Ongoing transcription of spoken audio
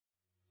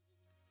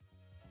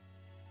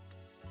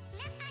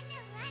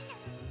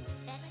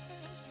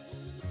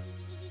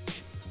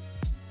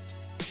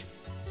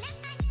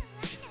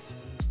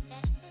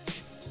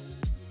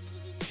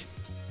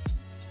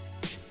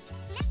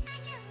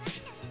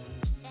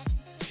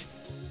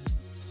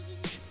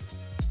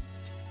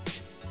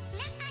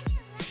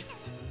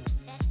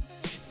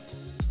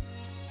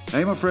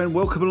Hey my friend,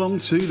 welcome along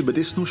to the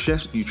Medicinal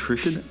Chef's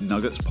Nutrition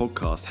Nuggets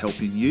podcast,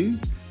 helping you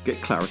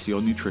get clarity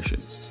on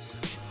nutrition.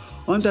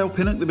 I'm Dale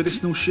Pinnock, the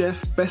Medicinal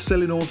Chef,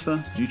 best-selling author,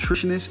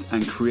 nutritionist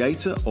and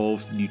creator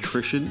of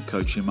Nutrition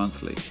Coaching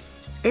Monthly.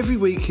 Every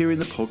week here in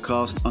the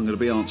podcast, I'm going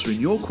to be answering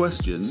your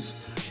questions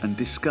and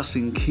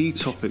discussing key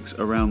topics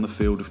around the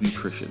field of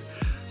nutrition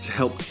to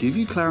help give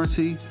you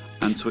clarity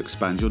and to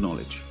expand your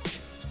knowledge.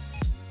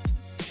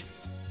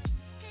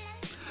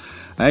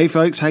 Hey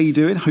folks, how you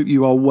doing? Hope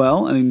you are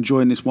well and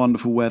enjoying this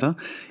wonderful weather.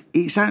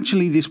 It's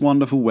actually this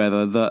wonderful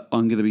weather that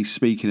I'm going to be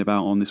speaking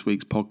about on this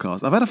week's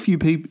podcast. I've had a few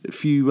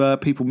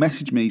people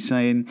message me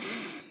saying,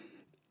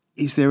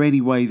 is there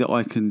any way that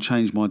I can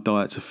change my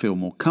diet to feel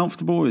more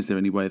comfortable? Is there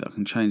any way that I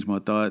can change my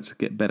diet to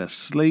get better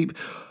sleep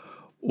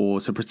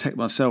or to protect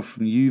myself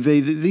from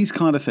UV? These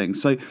kind of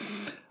things. So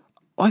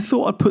I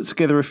thought I'd put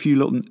together a few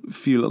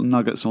little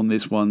nuggets on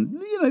this one.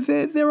 You know,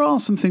 there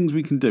are some things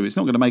we can do. It's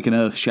not going to make an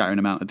earth-shattering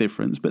amount of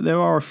difference, but there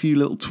are a few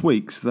little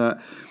tweaks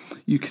that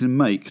you can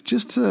make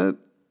just to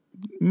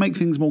make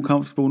things more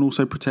comfortable and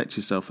also protect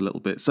yourself a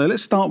little bit. So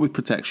let's start with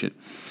protection.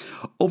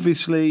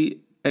 Obviously,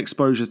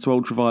 exposure to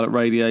ultraviolet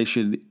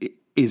radiation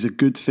is a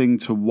good thing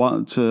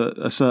to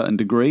a certain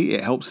degree.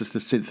 It helps us to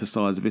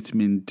synthesize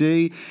vitamin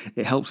D.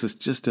 It helps us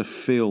just to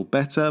feel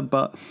better.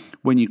 But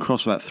when you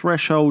cross that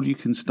threshold, you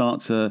can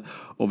start to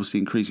obviously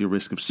increase your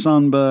risk of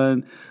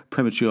sunburn,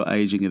 premature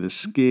aging of the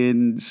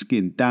skin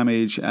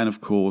damage, and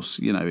of course,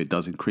 you know, it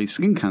does increase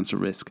skin cancer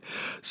risk.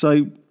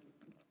 So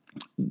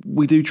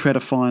we do tread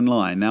a fine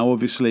line. Now,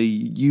 obviously,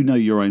 you know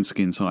your own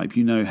skin type.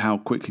 You know how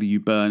quickly you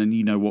burn, and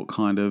you know what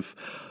kind of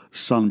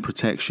sun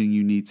protection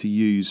you need to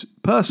use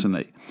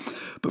personally.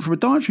 But from a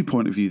dietary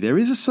point of view, there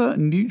is a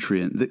certain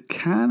nutrient that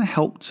can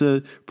help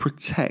to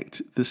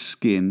protect the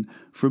skin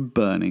from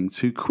burning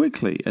too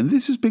quickly. And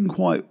this has been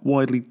quite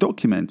widely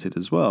documented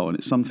as well. And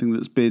it's something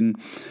that's been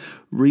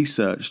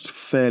researched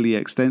fairly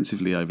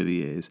extensively over the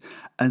years.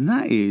 And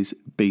that is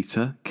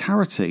beta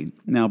carotene.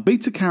 Now,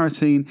 beta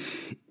carotene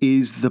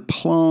is the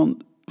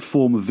plant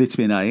form of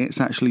vitamin A.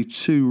 It's actually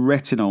two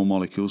retinol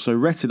molecules. So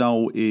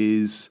retinol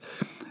is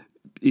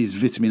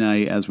vitamin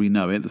A as we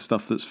know it, the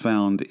stuff that's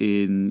found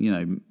in, you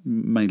know,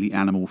 mainly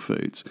animal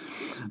foods.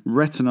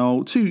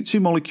 Retinol, two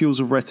molecules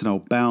of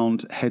retinol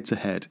bound head to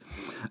head.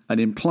 And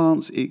in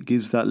plants, it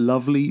gives that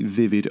lovely,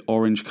 vivid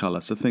orange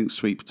colour. So think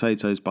sweet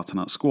potatoes,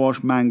 butternut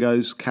squash,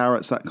 mangoes,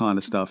 carrots, that kind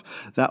of stuff.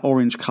 That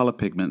orange colour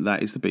pigment,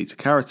 that is the beta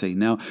carotene.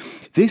 Now,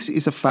 this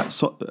is a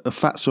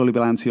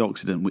fat-soluble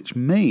antioxidant, which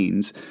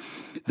means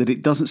that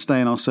it doesn't stay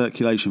in our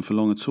circulation for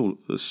long at all.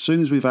 As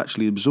soon as we've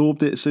actually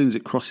absorbed it, as soon as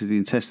it crosses the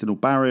intestinal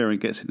barrier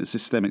and gets into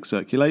systemic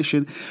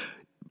circulation,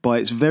 by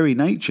its very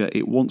nature,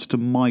 it wants to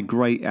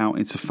migrate out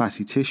into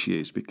fatty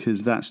tissues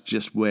because that's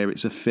just where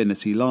its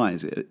affinity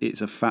lies. It's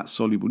a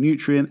fat-soluble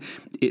nutrient.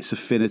 Its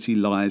affinity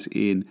lies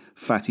in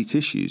fatty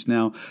tissues.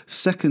 Now,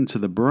 second to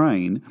the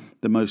brain,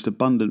 the most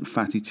abundant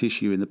fatty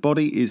tissue in the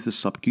body is the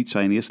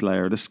subcutaneous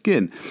layer of the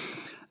skin.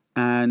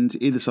 And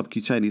in the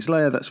subcutaneous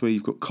layer, that's where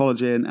you've got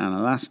collagen and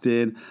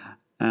elastin,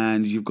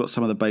 and you've got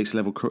some of the base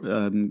level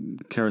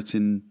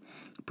keratin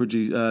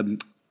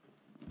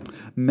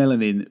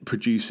melanin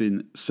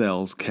producing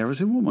cells.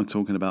 Keratin? What am I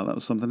talking about? That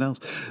was something else.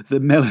 The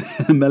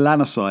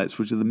melanocytes,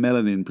 which are the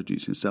melanin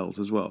producing cells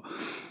as well.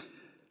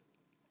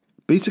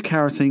 Beta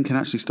carotene can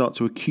actually start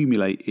to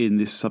accumulate in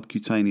this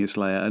subcutaneous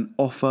layer and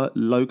offer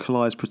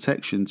localized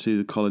protection to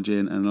the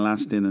collagen and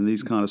elastin and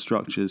these kind of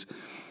structures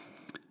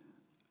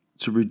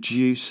to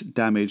reduce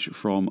damage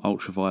from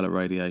ultraviolet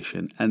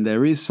radiation. And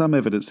there is some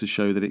evidence to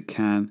show that it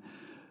can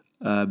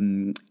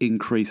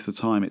increase the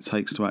time it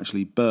takes to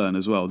actually burn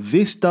as well.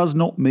 This does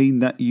not mean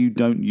that you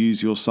don't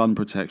use your sun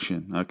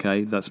protection,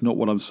 okay? That's not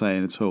what I'm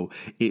saying at all.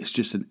 It's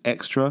just an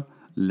extra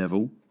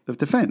level of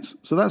defense.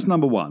 So that's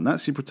number one.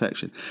 That's your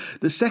protection.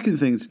 The second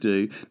thing to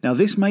do, now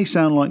this may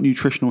sound like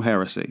nutritional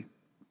heresy,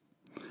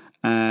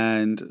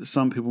 and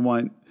some people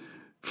might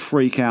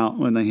freak out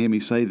when they hear me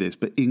say this,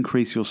 but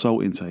increase your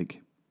salt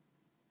intake.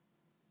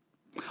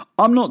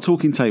 I'm not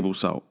talking table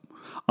salt.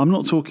 I'm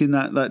not talking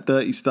that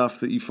dirty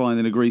stuff that you find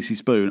in a greasy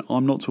spoon.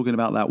 I'm not talking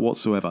about that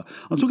whatsoever.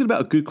 I'm talking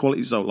about a good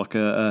quality salt, like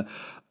a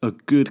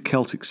good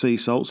Celtic sea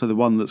salt, so the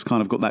one that's kind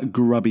of got that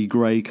grubby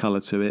grey colour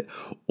to it,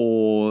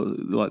 or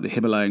like the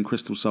Himalayan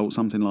crystal salt,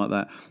 something like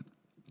that,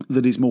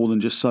 that is more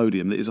than just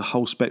sodium, that is a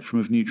whole spectrum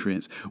of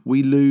nutrients.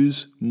 We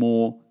lose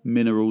more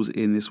minerals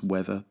in this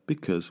weather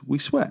because we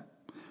sweat.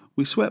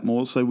 We sweat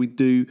more, so we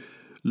do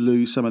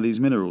lose some of these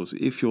minerals.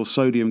 If your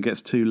sodium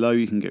gets too low,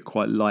 you can get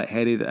quite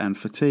lightheaded and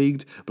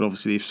fatigued. But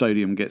obviously, if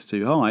sodium gets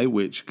too high,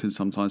 which can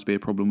sometimes be a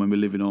problem when we're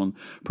living on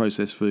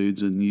processed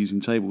foods and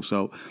using table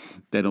salt,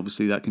 then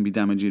obviously that can be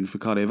damaging for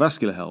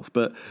cardiovascular health.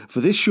 But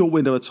for this short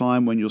window of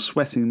time when you're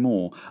sweating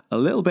more, a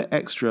little bit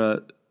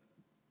extra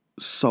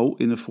salt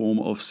in the form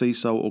of sea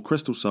salt or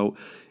crystal salt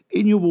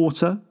in your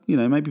water, you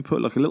know, maybe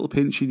put like a little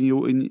pinch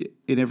in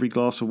every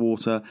glass of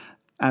water,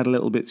 add a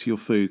little bit to your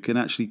food, can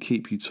actually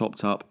keep you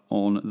topped up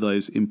on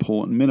those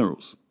important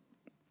minerals.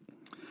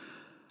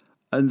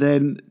 And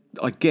then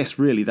I guess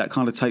really that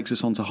kind of takes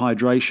us on to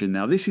hydration.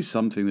 Now, this is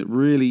something that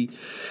really,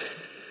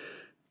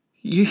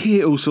 you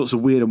hear all sorts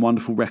of weird and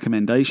wonderful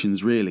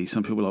recommendations, really.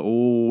 Some people are like,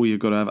 oh, you've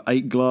got to have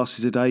 8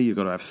 glasses a day, you've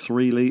got to have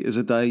 3 litres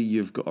a day,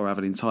 you've got to have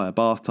an entire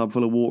bathtub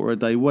full of water a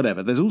day,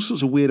 whatever. There's all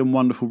sorts of weird and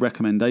wonderful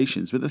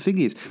recommendations. But the thing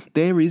is,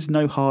 there is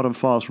no hard and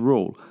fast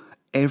rule.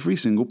 Every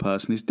single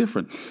person is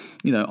different.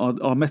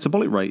 Our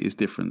metabolic rate is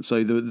different.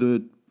 So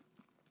the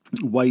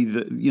way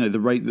that, the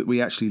rate that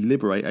we actually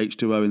liberate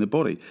H2O in the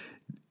body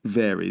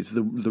varies.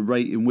 The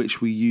rate in which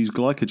we use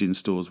glycogen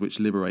stores, which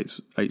liberates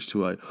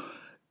H2O,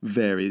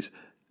 varies.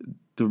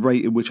 The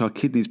rate in which our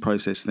kidneys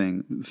process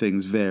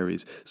things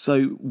varies.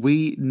 So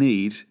we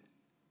need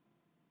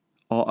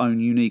our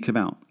own unique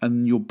amount.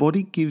 And your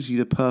body gives you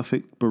the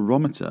perfect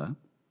barometer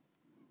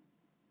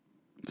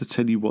to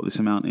tell you what this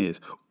amount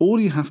is. All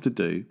you have to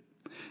do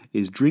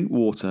is drink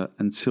water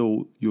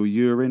until your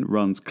urine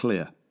runs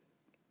clear.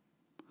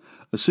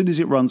 As soon as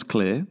it runs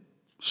clear,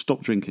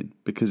 stop drinking,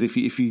 because if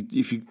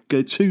you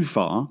go too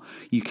far,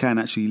 you can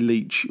actually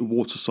leach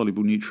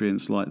water-soluble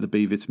nutrients like the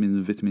B vitamins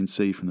and vitamin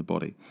C from the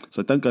body.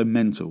 So don't go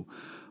mental,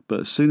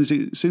 but as soon as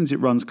it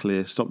runs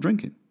clear, stop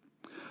drinking.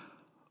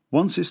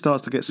 Once it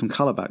starts to get some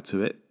colour back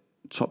to it,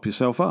 top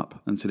yourself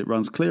up until it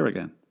runs clear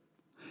again.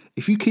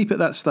 If you keep at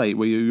that state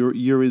where your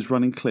urine's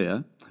running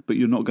clear, but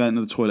you're not going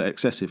to the toilet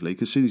excessively,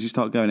 because as soon as you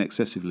start going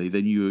excessively,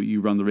 then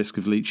you run the risk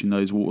of leaching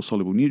those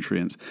water-soluble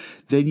nutrients,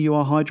 then you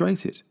are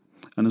hydrated.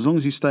 And as long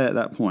as you stay at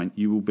that point,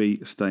 you will be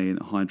staying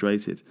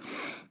hydrated.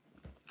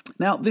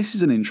 Now, this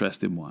is an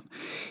interesting one.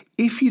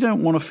 If you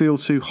don't want to feel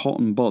too hot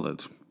and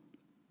bothered,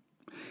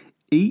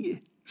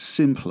 eat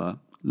simpler,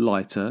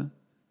 lighter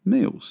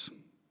meals.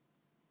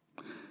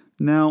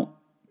 Now,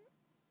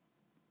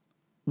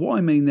 what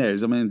I mean there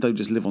is, don't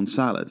just live on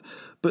salad,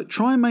 but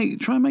try and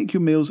make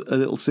your meals a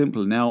little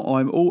simpler. Now,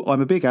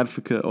 I'm a big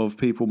advocate of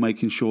people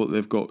making sure that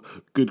they've got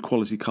good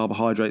quality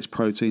carbohydrates,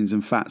 proteins,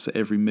 and fats at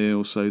every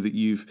meal, so that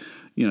you've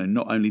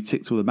not only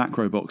ticked all the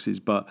macro boxes,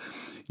 but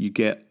you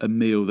get a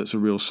meal that's a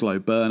real slow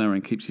burner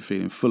and keeps you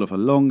feeling fuller for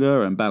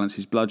longer and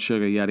balances blood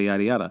sugar, yada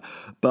yada yada.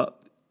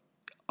 But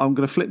I'm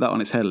going to flip that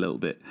on its head a little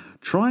bit.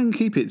 Try and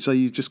keep it so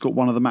you've just got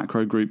one of the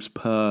macro groups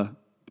per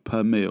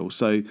meal.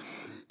 So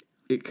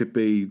it could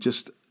be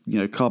just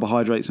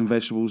carbohydrates and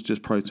vegetables,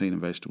 just protein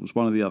and vegetables,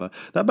 one or the other.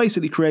 That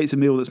basically creates a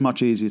meal that's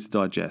much easier to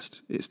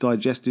digest. It's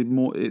digested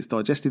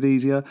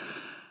easier,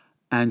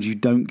 and you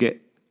don't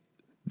get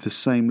the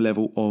same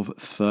level of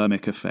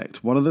thermic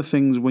effect. One of the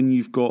things when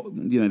you've got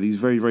these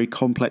very, very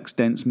complex,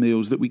 dense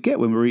meals that we get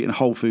when we're eating a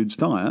whole foods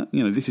diet,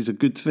 this is a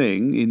good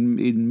thing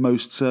in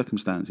most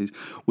circumstances,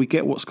 we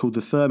get what's called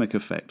the thermic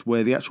effect,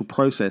 where the actual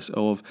process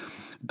of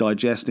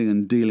digesting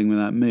and dealing with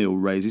that meal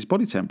raises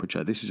body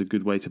temperature. This is a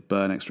good way to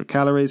burn extra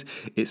calories.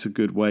 It's a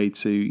good way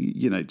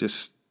to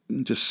just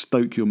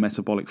stoke your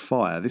metabolic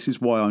fire. This is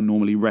why I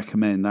normally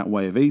recommend that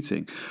way of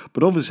eating.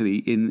 But obviously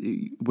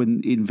in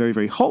very,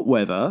 very hot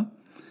weather,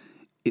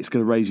 it's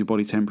going to raise your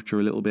body temperature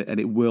a little bit, and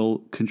it will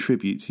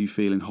contribute to you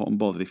feeling hot and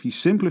bothered. If you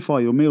simplify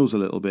your meals a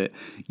little bit,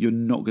 you're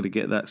not going to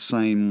get that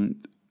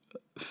same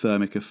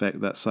thermic effect,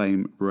 that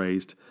same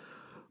raised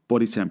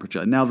body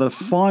temperature. Now, the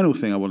final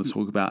thing I want to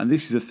talk about, and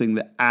this is a thing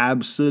that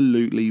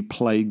absolutely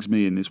plagues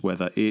me in this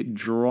weather, it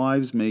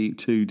drives me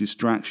to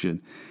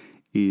distraction,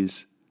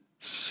 is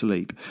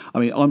sleep.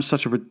 I'm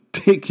such a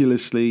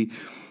ridiculously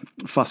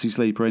fussy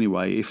sleeper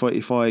anyway.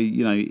 If I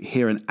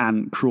hear an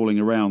ant crawling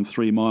around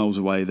 3 miles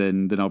away,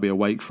 then I'll be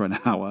awake for an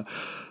hour.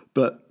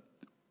 But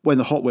when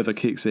the hot weather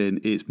kicks in,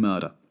 it's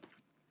murder.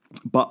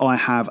 But I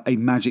have a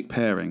magic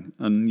pairing,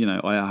 and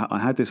I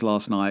had this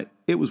last night.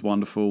 It was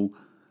wonderful.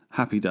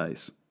 Happy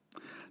days.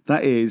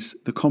 That is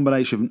the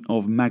combination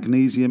of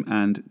magnesium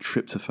and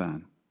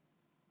tryptophan,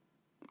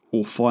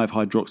 or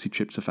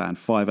 5-hydroxytryptophan,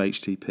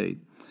 5-HTP.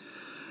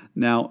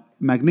 Now,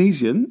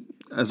 magnesium,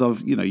 as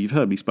you've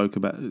heard me speak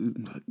about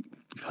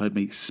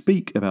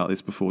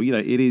this before.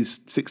 It is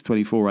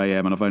 6:24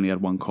 a.m. and I've only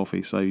had one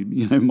coffee, so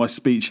my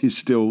speech is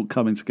still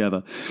coming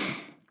together.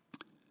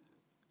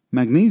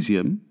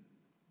 Magnesium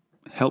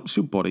helps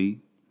your body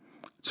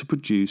to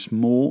produce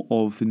more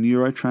of the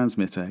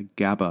neurotransmitter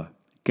GABA.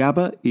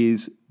 GABA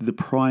is the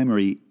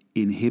primary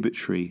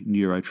inhibitory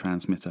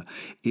neurotransmitter.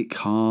 It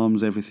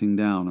calms everything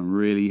down and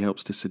really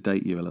helps to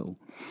sedate you a little.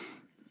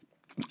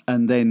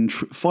 And then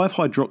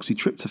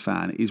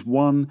 5-hydroxytryptophan is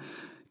one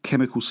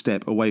chemical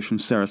step away from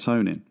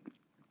serotonin.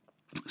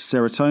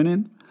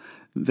 Serotonin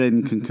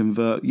then can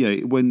convert,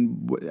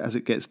 as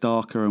it gets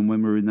darker and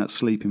when we're in that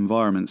sleep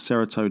environment,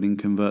 serotonin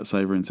converts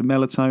over into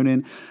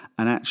melatonin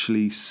and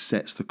actually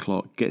sets the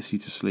clock, gets you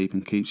to sleep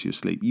and keeps you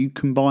asleep. You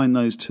combine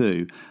those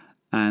two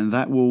and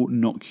that will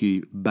knock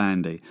you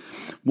bandy.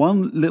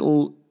 One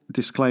little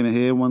disclaimer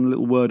here, one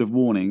little word of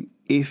warning.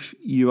 If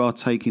you are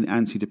taking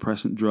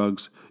antidepressant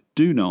drugs,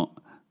 do not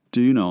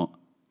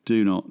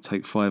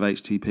take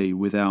 5-HTP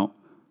without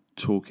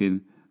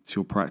talking to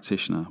your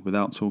practitioner,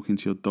 without talking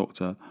to your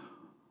doctor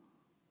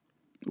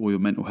or your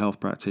mental health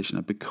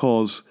practitioner,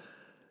 because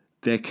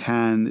there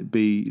can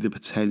be the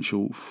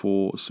potential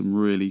for some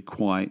really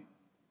quite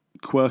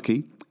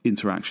quirky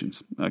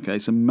interactions. Okay,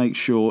 so make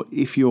sure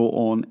if you're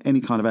on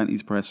any kind of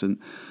antidepressant,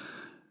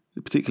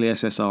 particularly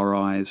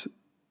SSRIs,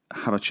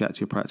 have a chat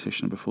to your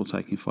practitioner before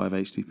taking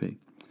 5-HTP.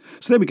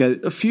 So there we go,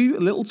 a few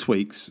little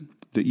tweaks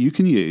that you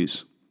can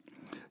use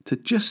to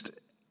just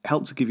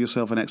help to give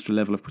yourself an extra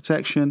level of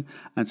protection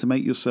and to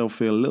make yourself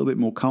feel a little bit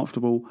more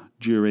comfortable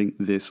during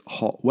this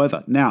hot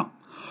weather. Now,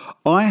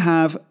 I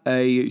have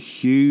a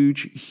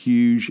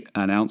huge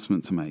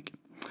announcement to make.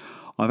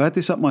 I've had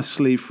this up my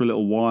sleeve for a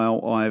little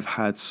while. I've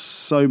had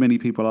so many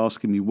people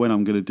asking me when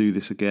I'm going to do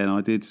this again.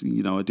 I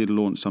did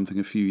launch something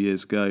a few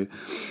years ago,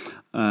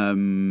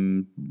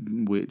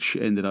 which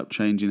ended up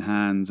changing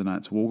hands, and I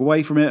had to walk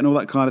away from it and all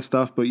that kind of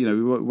stuff. But,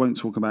 we won't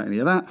talk about any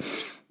of that.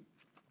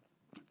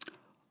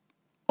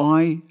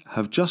 I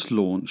have just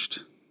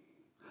launched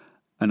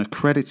an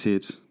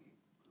accredited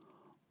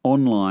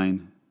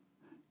online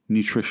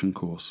nutrition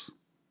course.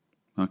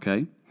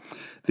 Okay?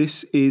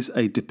 This is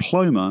a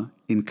diploma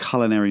in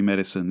culinary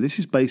medicine. This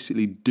is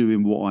basically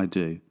doing what I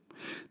do.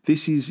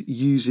 This is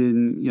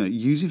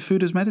using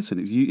food as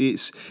medicine.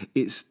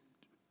 It's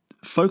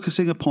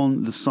focusing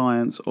upon the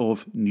science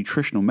of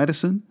nutritional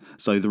medicine,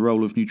 so the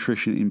role of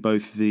nutrition in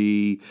both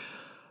the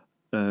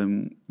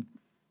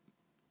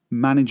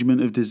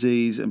management of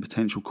disease and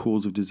potential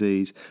cause of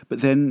disease,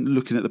 but then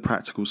looking at the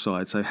practical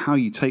side, so how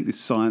you take this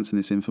science and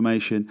this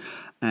information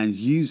and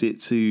use it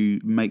to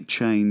make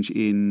change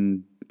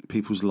in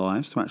people's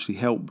lives, to actually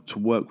help to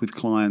work with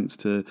clients,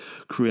 to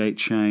create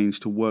change,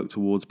 to work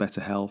towards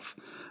better health,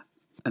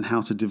 and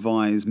how to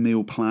devise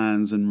meal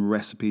plans and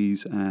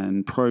recipes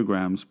and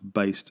programs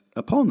based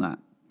upon that.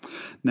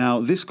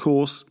 Now, this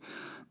course,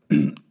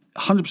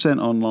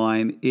 100%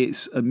 online,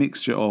 it's a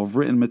mixture of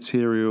written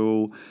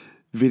material,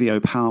 video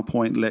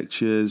PowerPoint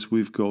lectures.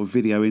 We've got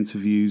video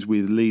interviews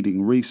with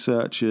leading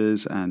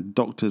researchers and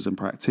doctors and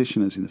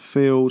practitioners in the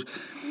field.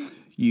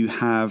 You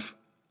have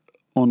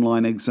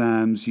online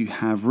exams, you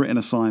have written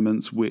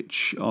assignments,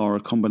 which are a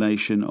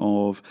combination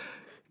of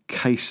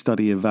case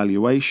study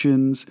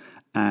evaluations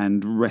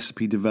and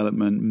recipe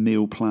development,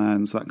 meal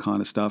plans, that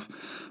kind of stuff.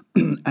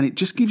 And it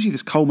just gives you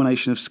this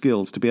culmination of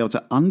skills to be able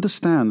to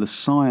understand the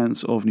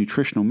science of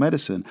nutritional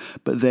medicine,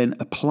 but then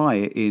apply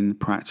it in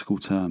practical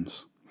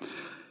terms.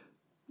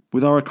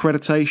 With our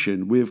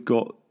accreditation, we've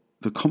got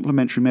the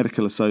Complementary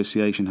Medical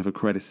Association have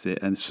accredited it.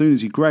 And as soon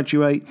as you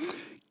graduate,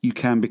 you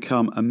can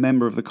become a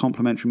member of the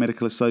Complementary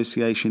Medical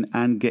Association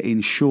and get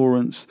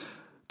insurance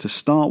to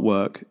start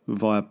work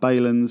via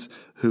Balens,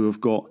 who have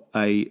got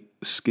a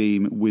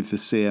scheme with the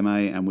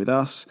CMA and with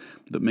us.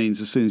 That means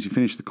as soon as you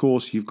finish the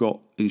course, you've got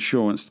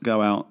insurance to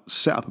go out,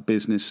 set up a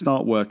business,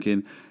 start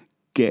working,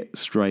 get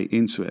straight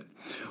into it.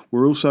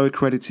 We're also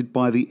accredited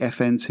by the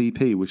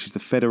FNTP, which is the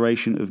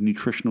Federation of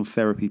Nutritional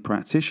Therapy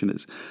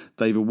Practitioners.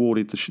 They've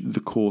awarded the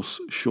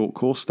course short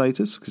course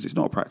status because it's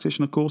not a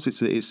practitioner course.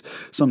 It's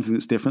something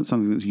that's different,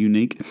 something that's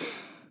unique.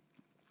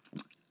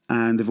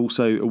 And they've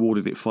also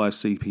awarded it 5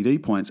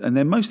 CPD points. And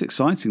then most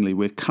excitingly,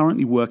 we're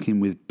currently working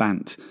with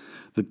BANT,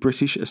 the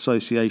British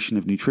Association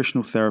of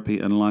Nutritional Therapy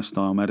and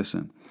Lifestyle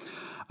Medicine.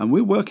 And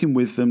we're working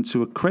with them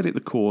to accredit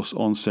the course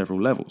on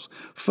several levels.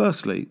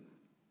 Firstly,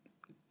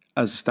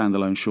 as a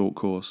standalone short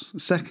course.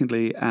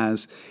 Secondly,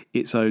 as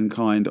its own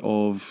kind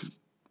of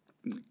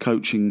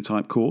coaching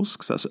type course,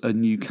 because that's a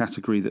new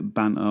category that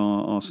BANT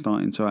are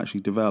starting to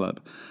actually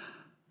develop.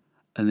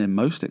 And then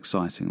most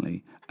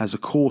excitingly, as a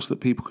course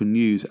that people can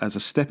use as a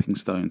stepping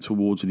stone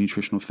towards a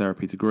nutritional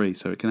therapy degree.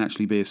 So it can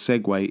actually be a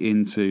segue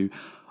into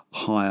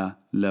higher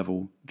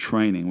level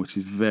training, which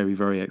is very,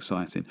 very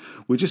exciting.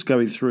 We're just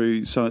going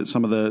through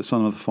some of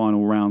the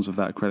final rounds of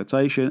that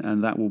accreditation,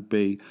 and that will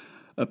be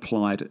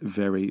applied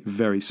very,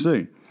 very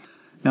soon.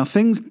 Now,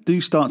 things do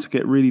start to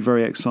get really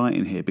very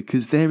exciting here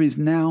because there is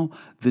now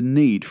the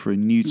need for a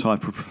new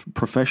type of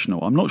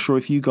professional. I'm not sure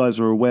if you guys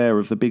are aware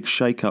of the big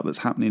shake-up that's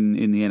happening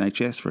in the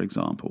NHS, for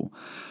example.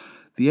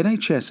 The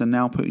NHS are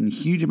now putting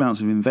huge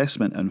amounts of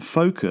investment and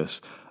focus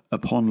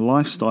upon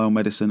lifestyle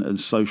medicine and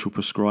social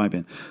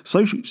prescribing.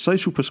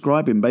 Social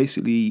prescribing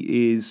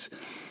basically is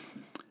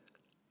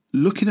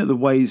looking at the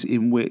ways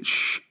in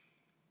which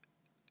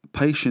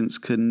patients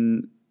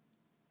can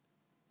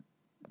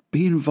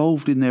be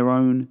involved in their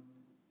own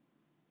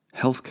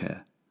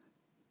healthcare,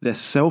 their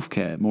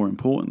self-care, more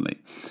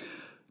importantly.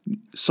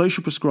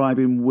 Social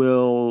prescribing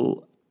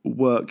will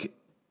work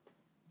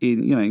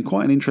in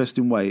quite an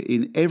interesting way.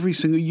 In every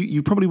single,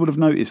 you probably would have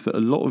noticed that a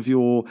lot of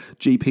your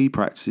GP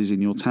practices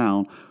in your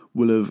town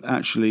will have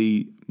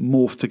actually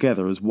morphed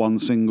together as one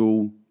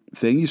single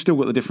thing. You've still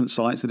got the different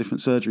sites, the different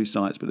surgery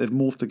sites, but they've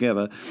morphed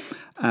together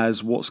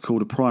as what's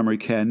called a primary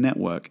care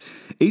network.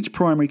 Each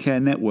primary care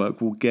network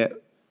will get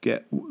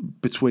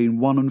between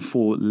 1 and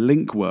 4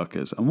 link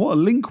workers. And what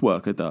a link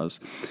worker does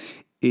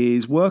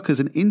is work as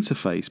an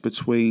interface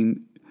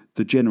between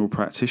the general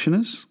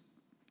practitioners,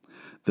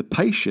 the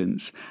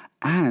patients,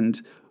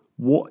 and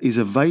what is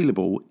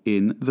available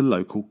in the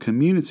local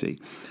community.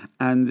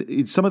 And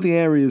in some of the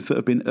areas that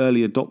have been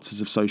early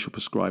adopters of social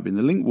prescribing,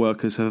 the link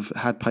workers have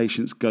had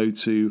patients go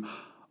to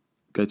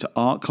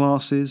art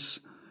classes,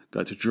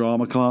 go to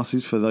drama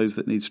classes for those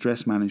that need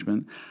stress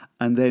management.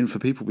 And then for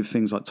people with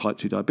things like type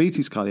 2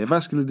 diabetes,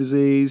 cardiovascular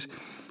disease,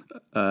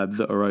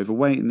 that are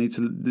overweight and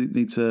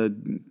need to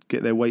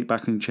get their weight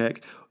back in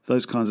check,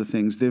 those kinds of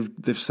things,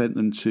 they've sent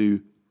them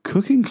to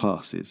cooking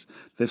classes.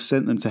 They've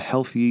sent them to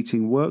healthy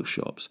eating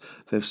workshops.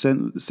 They've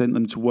sent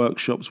them to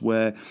workshops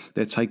where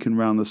they're taken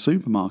around the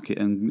supermarket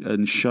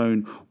and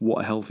shown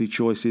what a healthy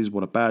choice is,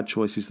 what a bad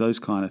choice is, those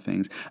kind of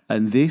things.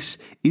 And this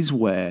is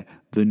where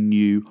the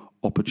new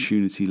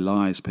opportunity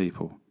lies,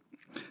 people.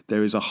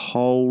 There is a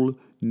whole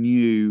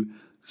new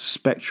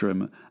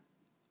spectrum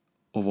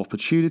of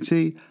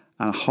opportunity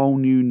and a whole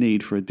new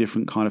need for a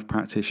different kind of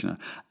practitioner.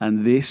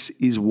 And this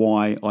is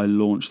why I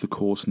launched the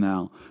course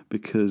now,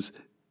 because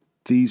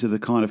these are the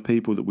kind of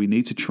people that we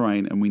need to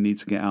train and we need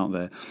to get out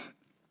there.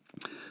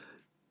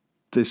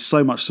 There's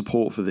so much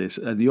support for this,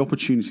 and the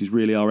opportunities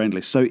really are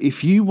endless. So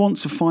if you want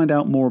to find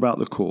out more about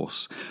the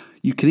course,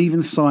 you can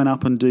even sign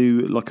up and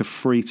do like a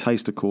free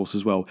taster course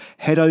as well.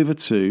 Head over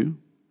to,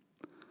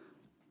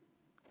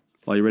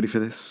 are you ready for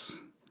this?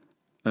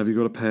 Have you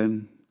got a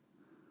pen?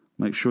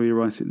 Make sure you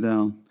write it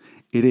down.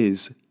 It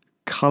is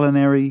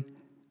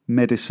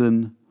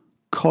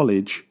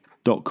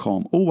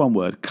culinarymedicinecollege.com. All one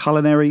word,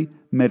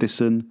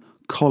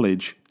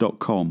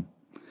 culinarymedicinecollege.com.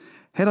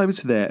 Head over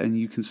to there and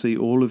you can see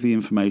all of the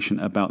information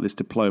about this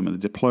diploma, the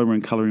diploma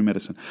in culinary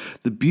medicine.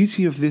 The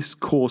beauty of this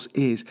course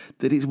is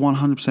that it's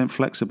 100%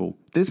 flexible.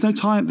 There's no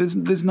time.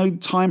 There's no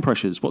time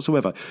pressures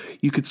whatsoever.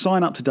 You could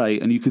sign up today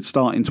and you could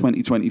start in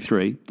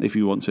 2023 if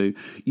you want to.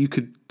 You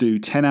could do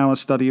 10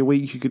 hours study a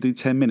week. You could do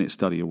 10 minutes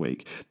study a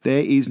week.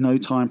 There is no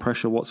time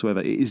pressure whatsoever.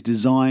 It is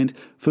designed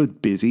for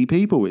busy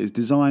people. It is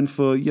designed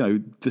for,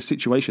 the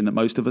situation that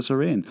most of us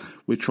are in.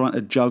 We're trying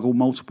to juggle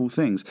multiple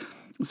things.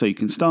 So you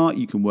can start,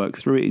 you can work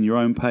through it in your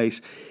own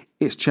pace.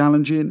 It's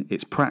challenging,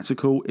 it's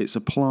practical, it's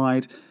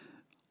applied,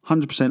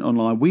 100%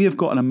 online. We have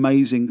got an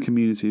amazing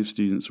community of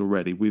students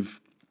already. We've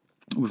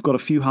got a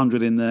few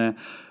hundred in there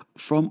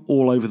from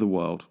all over the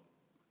world.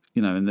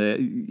 And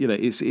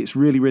it's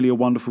really, really a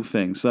wonderful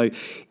thing. So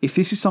if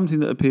this is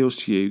something that appeals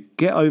to you,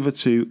 get over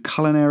to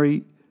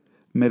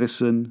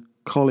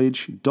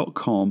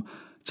culinarymedicinecollege.com.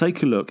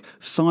 Take a look,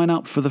 sign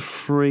up for the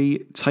free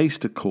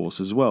taster course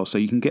as well, so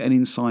you can get an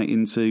insight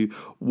into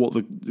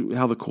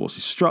how the course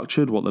is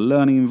structured, what the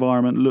learning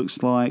environment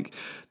looks like,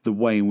 the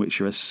way in which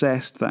you're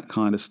assessed, that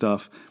kind of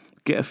stuff.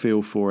 Get a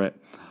feel for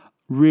it.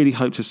 Really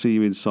hope to see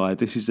you inside.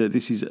 This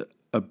is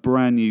a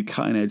brand new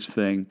cutting edge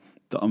thing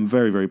that I'm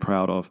very, very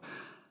proud of,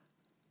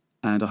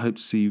 and I hope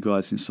to see you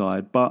guys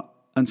inside. But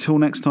until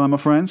next time, my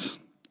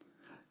friends,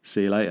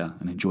 see you later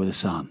and enjoy the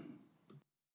sun.